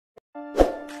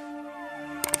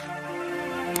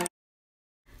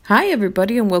Hi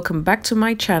everybody and welcome back to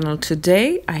my channel.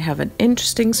 Today I have an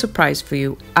interesting surprise for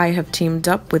you. I have teamed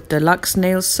up with Deluxe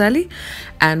Nails Sely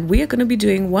and we are going to be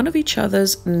doing one of each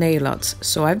other's nail arts.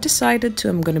 So I've decided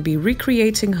I'm going to be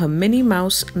recreating her Minnie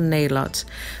Mouse nail art.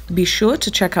 Be sure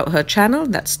to check out her channel,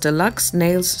 that's Deluxe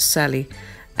Nails Sely.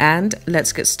 And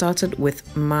let's get started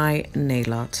with my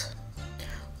nail art.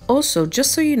 Also,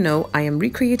 just so you know, I am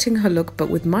recreating her look but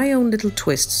with my own little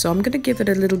twist, so I'm going to give it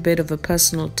a little bit of a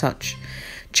personal touch.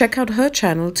 Check out her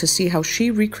channel to see how she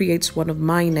recreates one of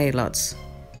my nail arts.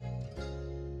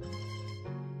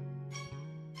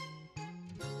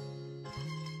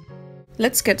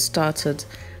 Let's get started.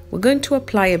 We're going to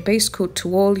apply a base coat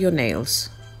to all your nails.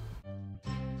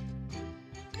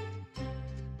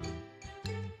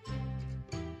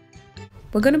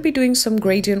 We're going to be doing some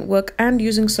gradient work and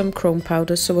using some chrome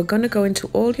powder, so we're going to go into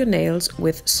all your nails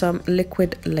with some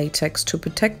liquid latex to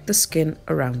protect the skin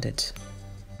around it.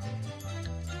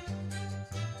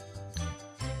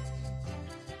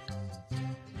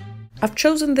 I've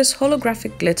chosen this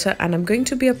holographic glitter and I'm going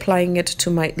to be applying it to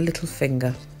my little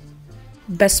finger.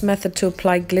 Best method to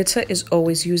apply glitter is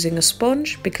always using a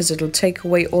sponge because it'll take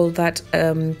away all that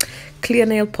clear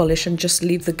nail polish and just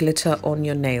leave the glitter on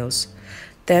your nails.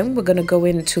 Then we're going to go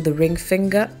into the ring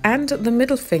finger and the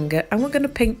middle finger and we're going to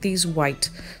paint these white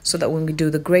so that when we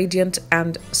do the gradient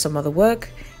and some other work,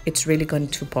 it's really going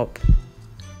to pop.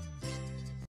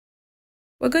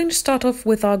 We're going to start off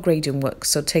with our gradient work,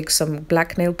 so take some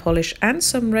black nail polish and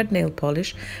some red nail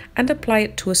polish and apply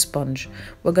it to a sponge.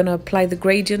 We're going to apply the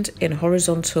gradient in a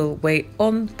horizontal way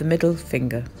on the middle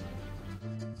finger.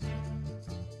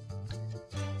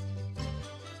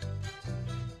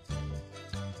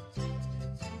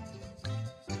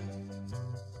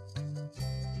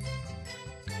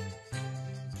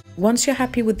 Once you're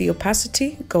happy with the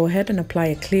opacity, go ahead and apply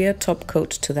a clear top coat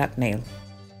to that nail.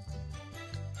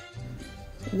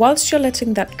 Whilst you're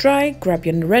letting that dry, grab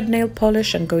your red nail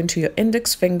polish and go into your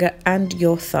index finger and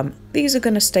your thumb. These are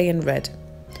going to stay in red.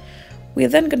 We're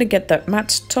then going to get that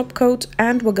matte top coat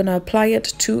and we're going to apply it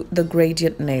to the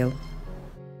gradient nail.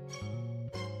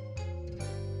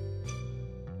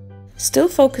 Still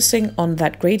focusing on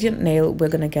that gradient nail, we're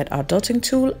going to get our dotting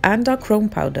tool and our chrome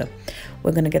powder.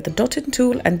 We're going to get the dotting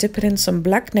tool and dip it in some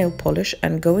black nail polish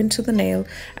and go into the nail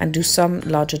and do some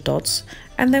larger dots.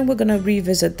 And then we're going to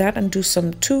revisit that and do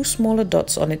some two smaller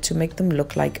dots on it to make them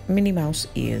look like Minnie Mouse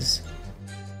ears.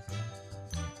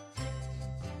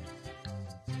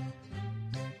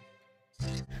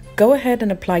 Go ahead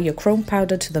and apply your chrome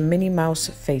powder to the Minnie Mouse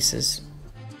faces.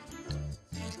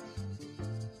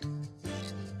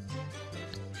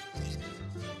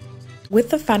 With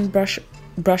the fan brush,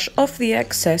 brush off the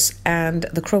excess and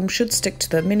the chrome should stick to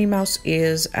the Minnie Mouse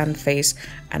ears and face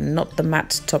and not the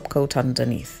matte top coat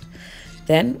underneath.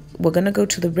 Then we're going to go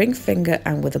to the ring finger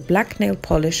and with a black nail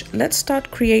polish, let's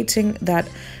start creating that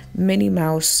Minnie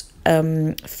Mouse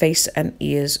face and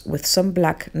ears with some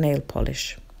black nail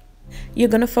polish. You're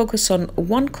going to focus on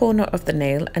one corner of the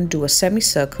nail and do a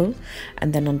semicircle,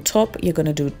 and then on top you're going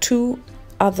to do two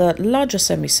other larger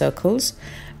semicircles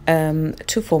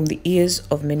to form the ears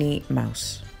of Minnie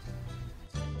Mouse.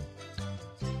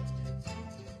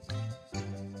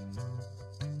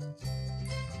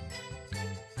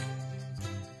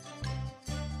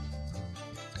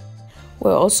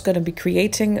 We're also going to be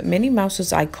creating Minnie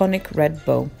Mouse's iconic red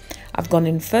bow. I've gone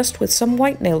in first with some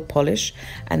white nail polish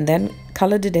and then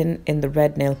colored it in the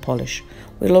red nail polish.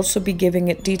 We'll also be giving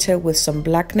it detail with some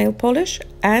black nail polish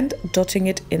and dotting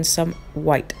it in some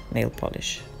white nail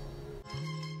polish.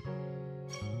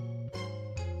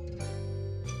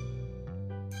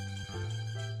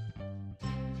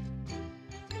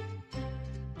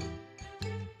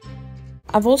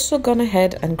 I've also gone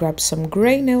ahead and grabbed some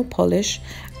grey nail polish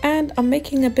and I'm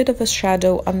making a bit of a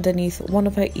shadow underneath one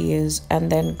of her ears and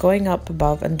then going up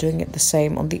above and doing it the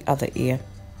same on the other ear.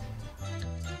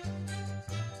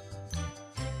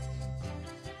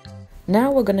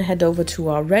 Now we're going to head over to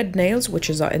our red nails, which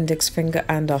is our index finger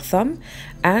and our thumb,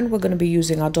 and we're going to be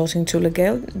using our dotting tool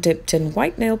again, dipped in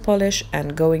white nail polish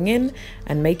and going in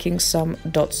and making some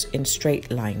dots in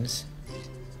straight lines.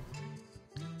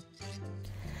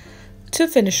 To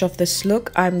finish off this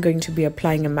look, I'm going to be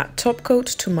applying a matte top coat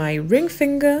to my ring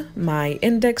finger, my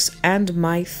index and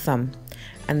my thumb.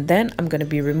 And then I'm going to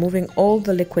be removing all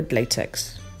the liquid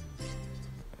latex.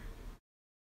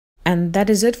 And that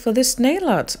is it for this nail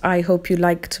art. I hope you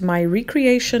liked my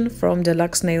recreation from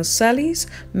Deluxe Nails Selly's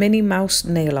Minnie Mouse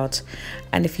nail art.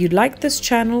 And if you like this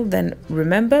channel, then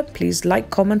remember, please like,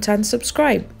 comment and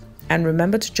subscribe. And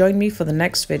remember to join me for the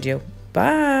next video.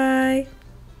 Bye!